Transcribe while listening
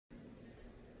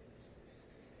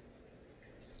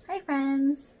Hi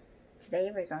friends!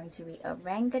 Today we're going to read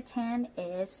Orangutan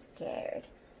is Scared.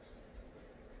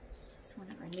 It's one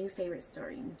of our new favorite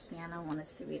stories, and Kiana wants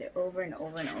us to read it over and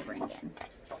over and over again.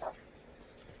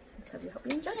 So we hope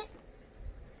you enjoy it.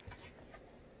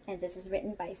 And this is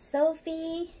written by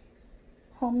Sophie,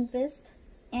 Holmqvist,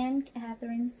 and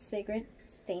Catherine Sigrid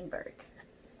Stahlberg.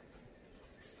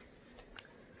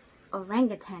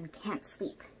 Orangutan can't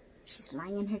sleep. She's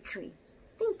lying in her tree,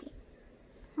 thinking.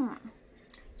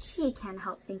 She can't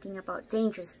help thinking about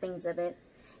dangerous things of it.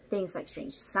 Things like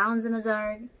strange sounds in the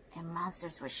dark and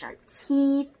monsters with sharp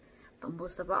teeth. But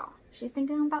most of all, she's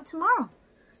thinking about tomorrow.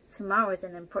 Tomorrow is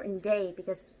an important day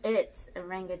because it's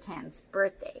Orangutan's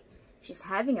birthday. She's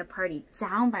having a party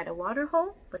down by the water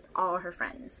hole with all her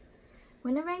friends.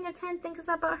 When Orangutan thinks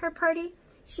about her party,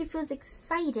 she feels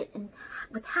excited and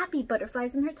with happy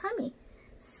butterflies in her tummy.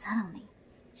 Suddenly,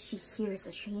 she hears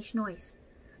a strange noise.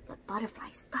 The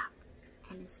butterflies stop.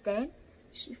 And instead,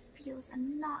 she feels a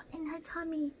knot in her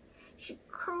tummy. She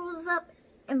curls up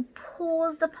and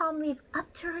pulls the palm leaf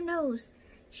up to her nose.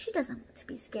 She doesn't want to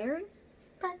be scared,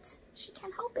 but she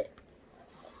can't help it.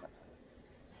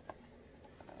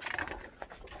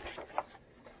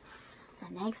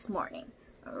 The next morning,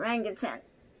 Orangutan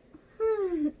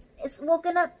is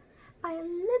woken up by a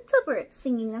little bird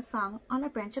singing a song on a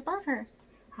branch above her.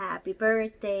 Happy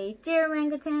birthday, dear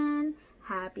Orangutan.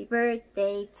 Happy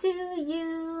birthday to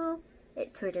you,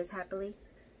 it twitters happily.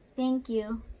 Thank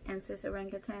you, answers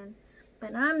Orangutan,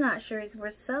 but I'm not sure it's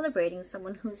worth celebrating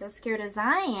someone who's as scared as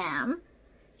I am.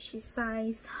 She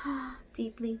sighs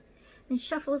deeply and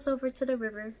shuffles over to the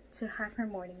river to have her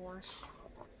morning wash.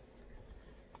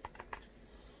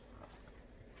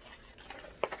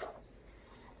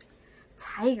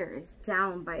 Tiger is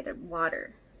down by the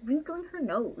water, wrinkling her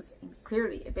nose and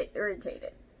clearly a bit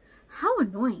irritated. How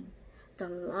annoying! The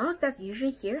log that's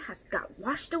usually here has got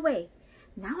washed away.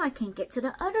 Now I can't get to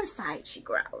the other side, she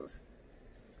growls.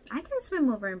 I can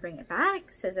swim over and bring it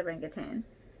back, says Orangutan.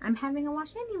 I'm having a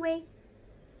wash anyway.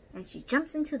 And she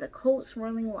jumps into the cold,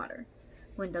 swirling water.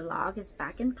 When the log is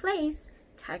back in place,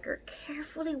 Tiger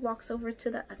carefully walks over to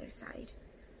the other side.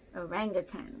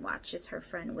 Orangutan watches her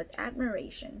friend with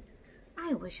admiration.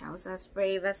 I wish I was as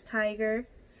brave as Tiger.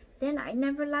 Then I'd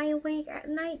never lie awake at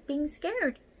night being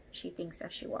scared, she thinks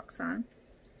as she walks on.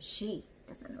 She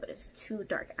doesn't notice two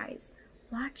dark eyes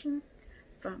watching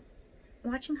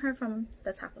her from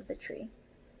the top of the tree.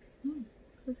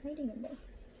 Who's hiding in there?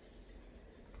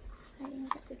 Who's hiding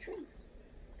at the tree?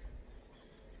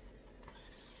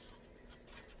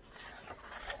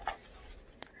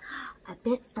 A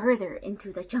bit further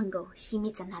into the jungle, she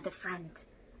meets another friend,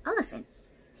 Elephant.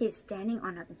 He's standing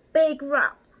on a big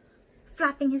rock,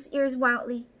 flapping his ears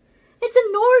wildly. It's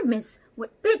enormous,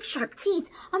 with big sharp teeth.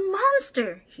 A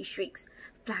monster, he shrieks,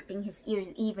 flapping his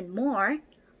ears even more.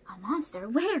 A monster?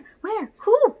 Where?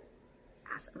 Who?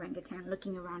 asks Orangutan,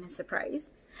 looking around in surprise.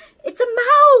 It's a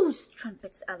mouse,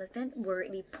 trumpets Elephant,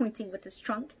 worriedly pointing with his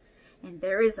trunk. And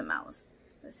there is a mouse,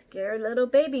 a scared little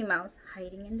baby mouse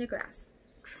hiding in the grass,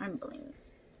 trembling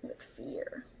with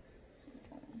fear.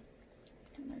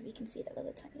 You can see that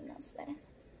little tiny mouse there.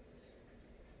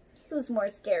 Who's more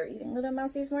scared? You think little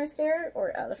mousie's more scared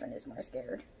or Elephant is more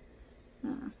scared?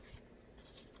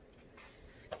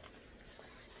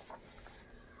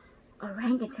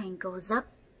 Orangutan goes up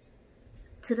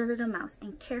to the little mouse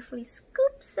and carefully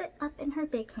scoops it up in her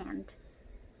big hand.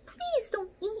 Please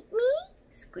don't eat me,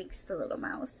 squeaks the little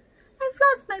mouse. I've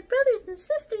lost my brothers and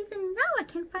sisters and now I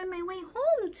can't find my way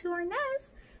home to our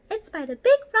nest. It's by the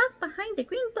big rock behind the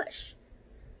green bush.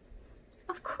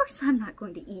 Of course I'm not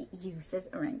going to eat you, says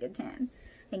Orangutan,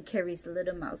 and carries the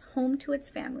little mouse home to its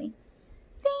family.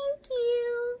 Thank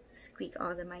you, squeak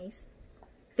all the mice.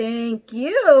 Thank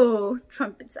you,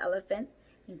 trumpets Elephant,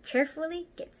 and carefully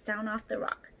gets down off the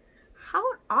rock. How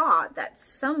odd that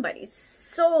somebody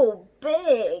so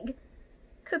big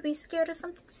could be scared of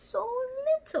something so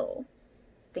little,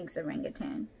 thinks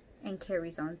Orangutan, and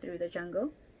carries on through the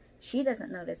jungle. She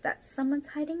doesn't notice that someone's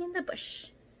hiding in the bush,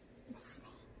 listening.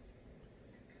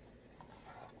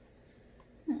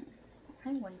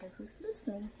 I wonder who's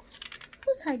listening.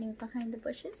 Who's hiding behind the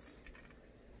bushes?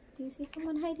 Do you see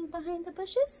someone hiding behind the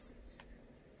bushes?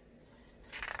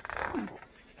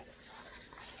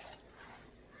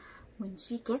 When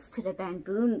she gets to the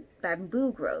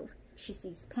bamboo grove, she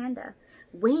sees Panda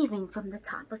waving from the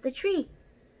top of the tree.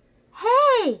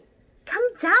 Hey!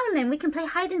 Come down and we can play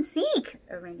hide and seek,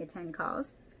 Orangutan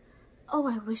calls. Oh,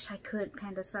 I wish I could,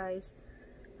 Panda sighs.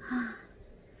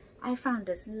 I found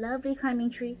this lovely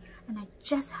climbing tree and I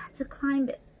just had to climb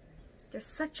it. There's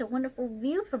such a wonderful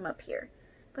view from up here,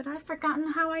 but I've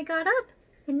forgotten how I got up.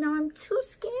 and now I'm too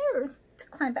scared to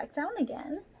climb back down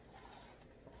again.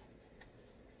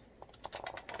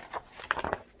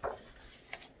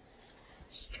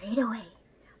 Straight away,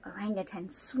 Orangutan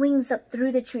swings up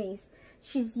through the trees.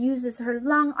 She uses her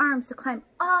long arms to climb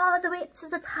all the way up to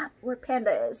the top where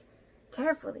Panda is.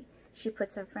 Carefully, she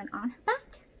puts her friend on her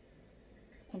back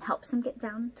and helps him get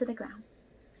down to the ground.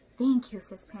 Thank you,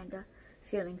 says Panda,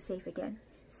 feeling safe again.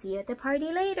 See you at the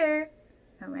party later.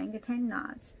 Orangutan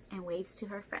nods and waves to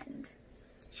her friend.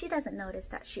 She doesn't notice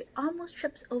that she almost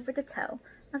trips over the tail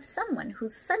of someone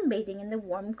who's sunbathing in the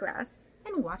warm grass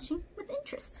and watching with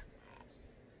interest.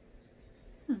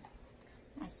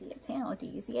 I see a tail. Do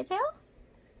you see a tail?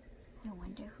 I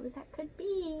wonder who that could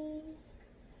be.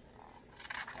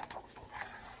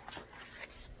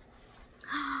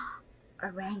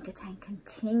 Orangutan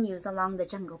continues along the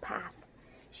jungle path.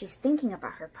 She's thinking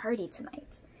about her party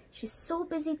tonight. She's so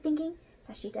busy thinking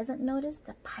that she doesn't notice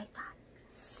the python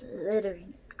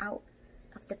slithering out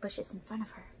of the bushes in front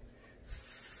of her.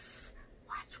 Sss,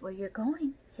 watch where you're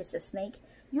going, hissed the snake.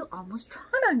 You almost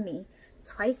trod on me,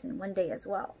 twice in one day as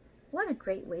well. What a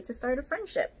great way to start a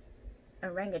friendship.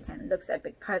 Orangutan looks at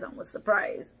Big Python with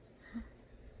surprise.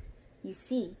 You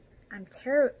see, I'm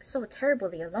so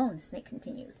terribly alone, Snake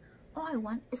continues. All I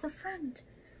want is a friend,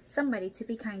 somebody to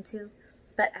be kind to.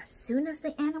 But as soon as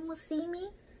the animals see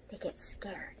me, they get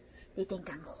scared. They think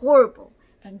I'm horrible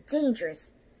and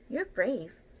dangerous. You're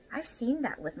brave. I've seen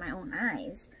that with my own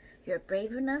eyes. You're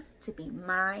brave enough to be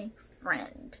my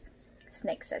friend,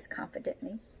 Snake says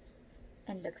confidently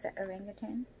and looks at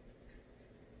Orangutan.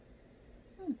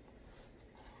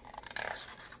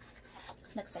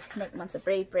 Looks like Snake wants a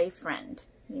brave friend.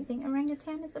 You think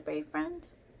Orangutan is a brave friend?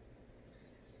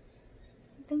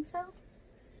 You think so?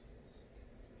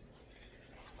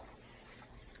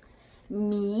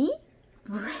 Me?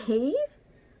 Brave?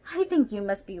 I think you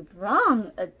must be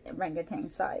wrong,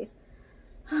 Orangutan sighs.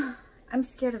 I'm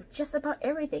scared of just about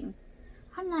everything.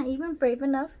 I'm not even brave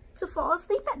enough to fall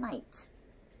asleep at night.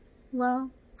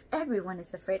 Well, everyone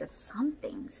is afraid of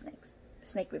something,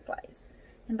 Snake replies.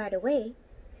 And by the way,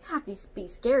 you have to be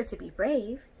scared to be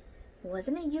brave.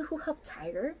 Wasn't it you who helped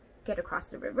Tiger get across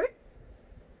the river?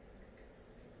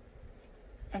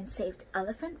 And saved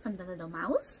Elephant from the little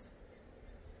mouse?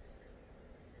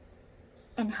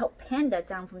 And helped Panda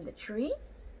down from the tree?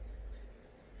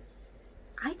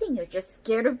 I think you're just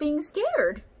scared of being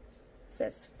scared,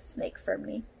 says Snake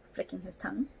firmly, flicking his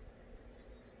tongue.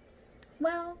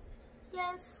 Well,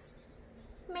 yes,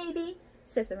 maybe,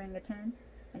 says Orangutan,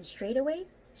 and straight away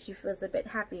she feels a bit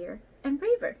happier and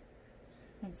braver.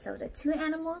 And so the two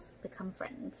animals become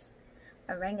friends.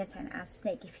 Orangutan asks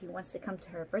Snake if he wants to come to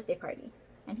her birthday party,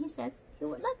 and he says he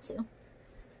would like to.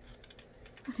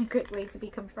 What a great way to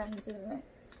become friends, isn't it?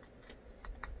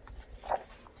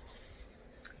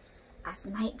 As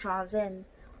night draws in,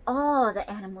 all the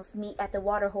animals meet at the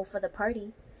waterhole for the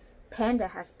party. Panda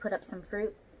has put up some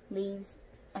fruit, leaves,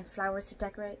 and flowers to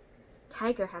decorate.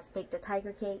 Tiger has baked a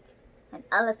tiger cake. An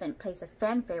elephant plays a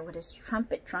fanfare with his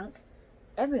trumpet trunk.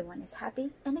 Everyone is happy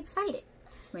and excited.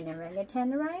 When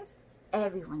Orangutan arrives,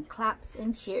 everyone claps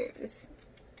and cheers.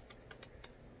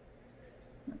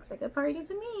 Looks like a party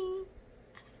to me.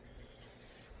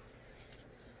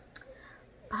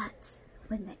 But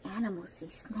when the animals see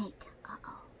Snake,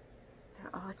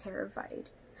 they're all terrified.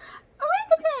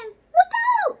 Orangutan, look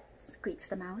out! Squeaks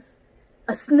the mouse.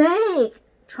 A snake!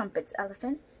 Trumpets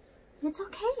Elephant. It's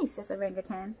okay, says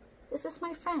Orangutan. This is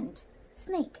my friend,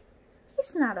 Snake.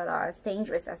 He's not at all as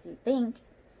dangerous as you think.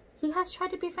 He has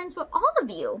tried to be friends with all of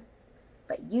you.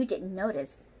 But you didn't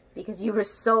notice because you were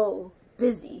so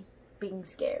busy being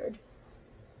scared.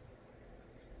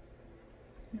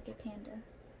 Look at Panda.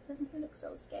 Doesn't he look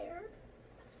so scared?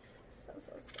 So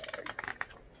scared.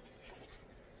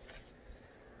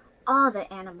 All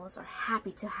the animals are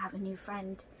happy to have a new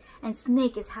friend. And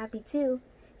Snake is happy too.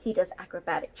 He does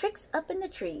acrobatic tricks up in the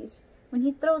trees. When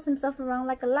he throws himself around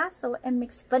like a lasso and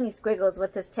makes funny squiggles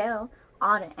with his tail,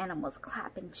 all the animals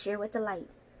clap and cheer with delight.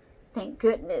 Thank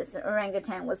goodness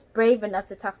Orangutan was brave enough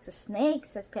to talk to Snake,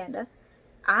 says Panda.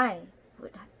 I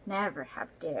would never have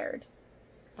dared.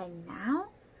 And now,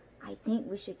 I think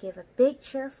we should give a big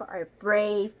cheer for our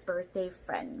brave birthday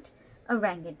friend,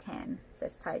 Orangutan,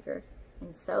 says Tiger.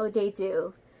 And so they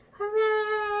do.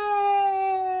 Hooray!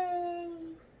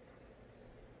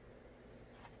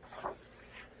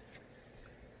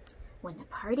 When the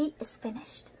party is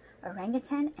finished,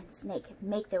 Orangutan and Snake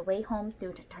make their way home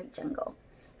through the dark jungle.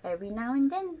 Every now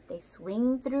and then, they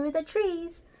swing through the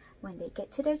trees. When they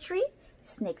get to their tree,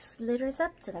 Snake slithers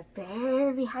up to the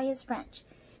very highest branch.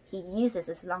 He uses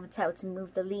his long tail to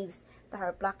move the leaves that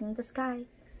are blocking the sky.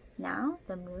 Now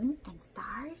the moon and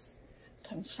stars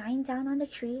can shine down on the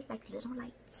tree like little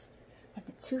lights, and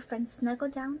the two friends snuggle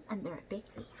down under a big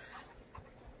leaf.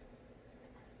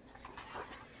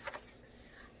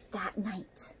 That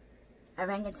night,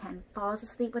 Orangutan falls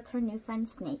asleep with her new friend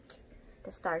Snake.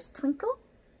 The stars twinkle,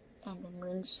 and the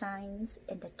moon shines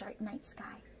in the dark night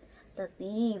sky. The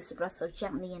leaves rustle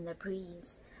gently in the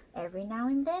breeze. Every now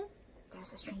and then,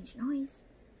 there's a strange noise.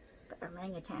 But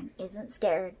Orangutan isn't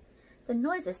scared. The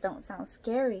noises don't sound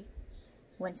scary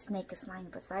when Snake is lying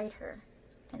beside her.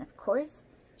 And of course,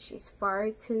 she's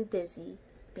far too busy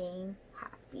being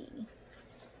happy.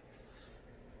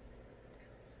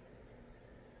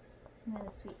 What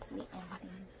a sweet, sweet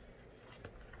ending.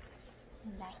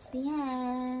 And that's the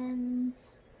end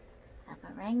of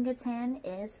Orangutan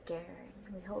is Scared.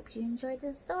 We hope you enjoyed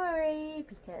the story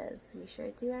because we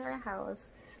sure do at our house.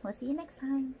 We'll see you next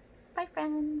time. Bye,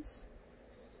 friends.